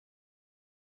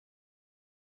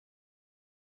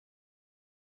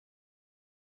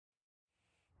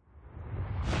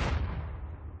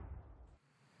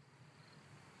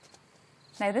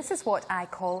Now, this is what I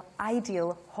call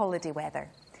ideal holiday weather.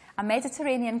 A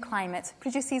Mediterranean climate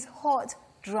produces hot,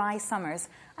 dry summers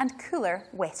and cooler,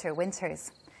 wetter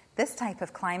winters. This type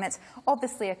of climate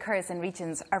obviously occurs in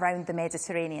regions around the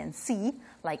Mediterranean Sea,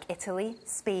 like Italy,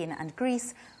 Spain and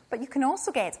Greece, but you can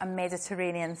also get a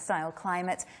Mediterranean-style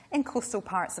climate in coastal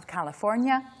parts of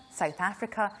California, South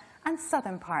Africa and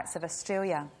southern parts of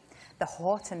Australia. The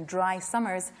hot and dry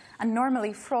summers and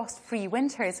normally frost-free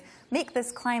winters make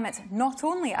this climate not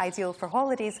only ideal for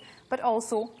holidays, but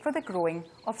also for the growing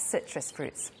of citrus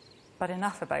fruits. But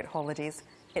enough about holidays.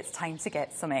 It's time to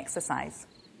get some exercise.